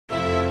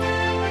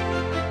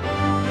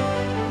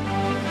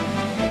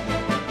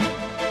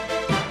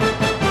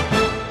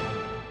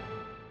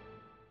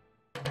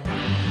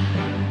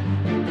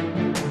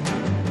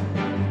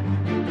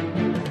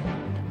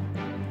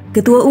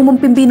Ketua Umum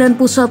Pimpinan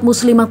Pusat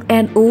Muslimat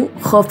NU,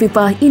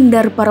 Khofifah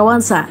Indar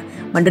Parawansa,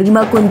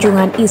 menerima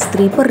kunjungan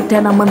istri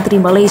Perdana Menteri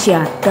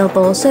Malaysia,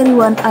 Dato Seri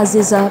Wan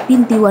Azizah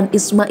binti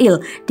Ismail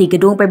di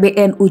Gedung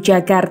PBNU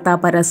Jakarta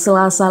pada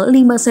Selasa 5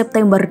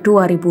 September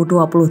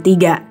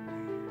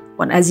 2023.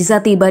 Wan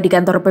Azizah tiba di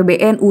kantor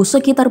PBNU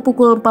sekitar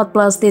pukul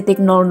 14.00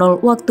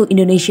 waktu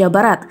Indonesia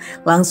Barat,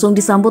 langsung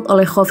disambut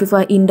oleh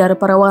Khofifah Indar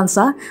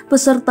Parawansa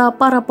beserta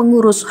para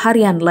pengurus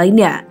harian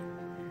lainnya.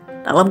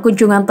 Dalam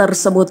kunjungan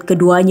tersebut,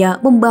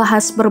 keduanya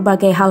membahas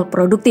berbagai hal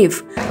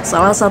produktif.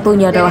 Salah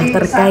satunya adalah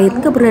terkait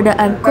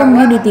keberadaan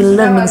Community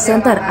Learning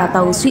Center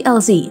atau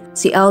CLC.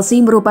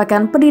 CLC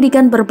merupakan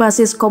pendidikan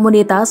berbasis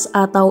komunitas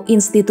atau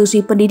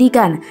institusi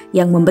pendidikan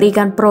yang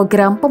memberikan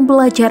program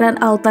pembelajaran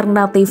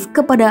alternatif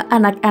kepada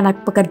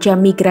anak-anak pekerja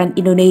migran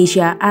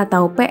Indonesia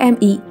atau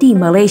PMI di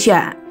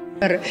Malaysia.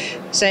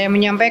 Saya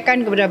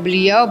menyampaikan kepada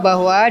beliau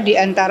bahwa di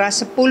antara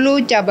 10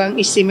 cabang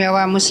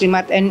istimewa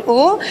Muslimat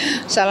NU,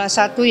 salah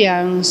satu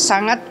yang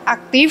sangat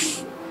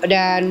aktif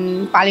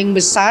dan paling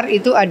besar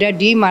itu ada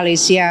di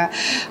Malaysia.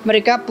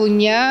 Mereka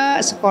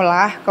punya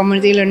sekolah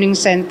Community Learning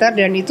Center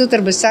dan itu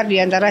terbesar di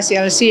antara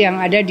CLC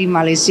yang ada di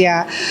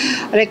Malaysia.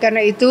 Oleh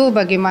karena itu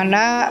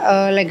bagaimana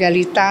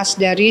legalitas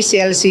dari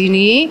CLC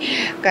ini,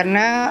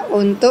 karena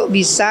untuk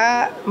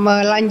bisa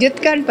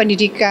melanjutkan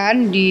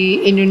pendidikan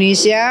di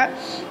Indonesia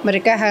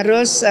mereka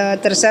harus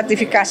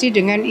tersertifikasi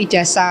dengan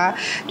ijazah,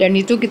 dan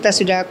itu kita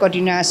sudah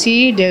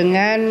koordinasi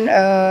dengan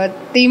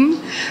tim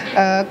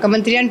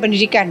Kementerian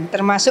Pendidikan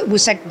termasuk Bu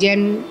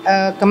Sekjen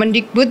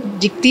Kemendikbud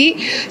Dikti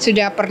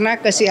sudah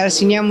pernah ke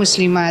CLC-nya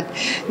Muslimat.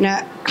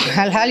 Nah,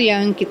 hal-hal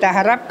yang kita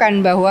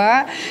harapkan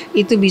bahwa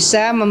itu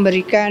bisa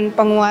memberikan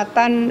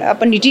penguatan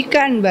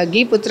pendidikan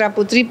bagi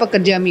putra-putri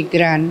pekerja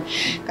migran.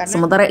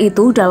 Sementara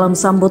itu, dalam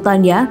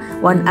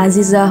sambutannya, Wan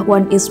Azizah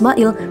Wan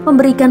Ismail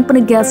memberikan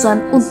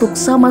penegasan untuk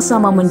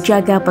sama-sama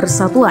menjaga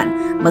persatuan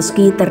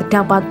meski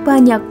terdapat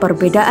banyak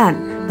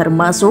perbedaan,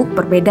 termasuk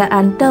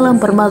perbedaan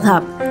dalam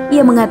bermadhab.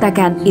 Ia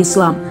mengatakan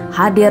Islam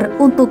hadir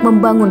untuk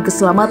membangun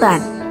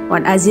keselamatan.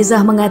 Wan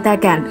Azizah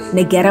mengatakan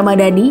negara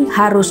madani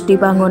harus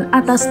dibangun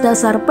atas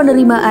dasar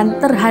penerimaan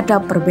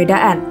terhadap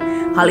perbedaan.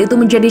 Hal itu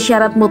menjadi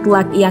syarat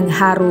mutlak yang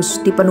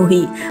harus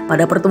dipenuhi.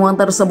 Pada pertemuan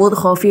tersebut,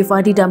 Khofifah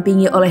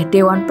didampingi oleh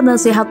Dewan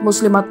Penasehat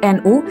Muslimat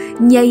NU,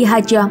 Nyai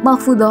Hajah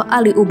Mahfudzoh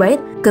Ali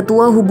Ubaid,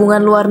 Ketua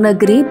Hubungan Luar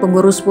Negeri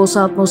Pengurus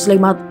Pusat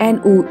Muslimat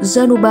NU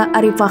Zanubah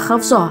Arifah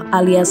Hafsoh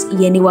alias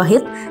Yeni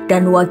Wahid,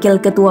 dan Wakil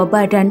Ketua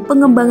Badan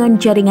Pengembangan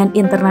Jaringan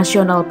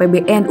Internasional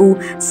PBNU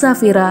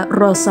Safira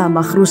Rosa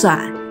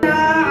Makhrusa.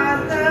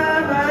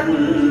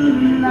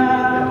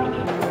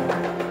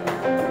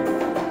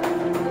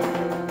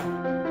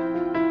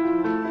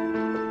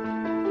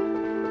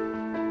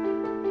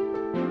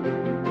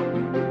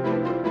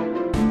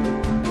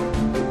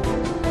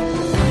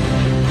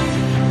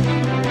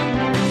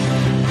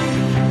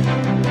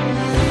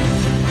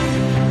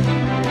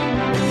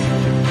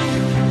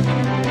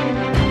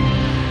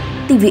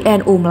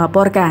 TVNU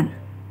melaporkan.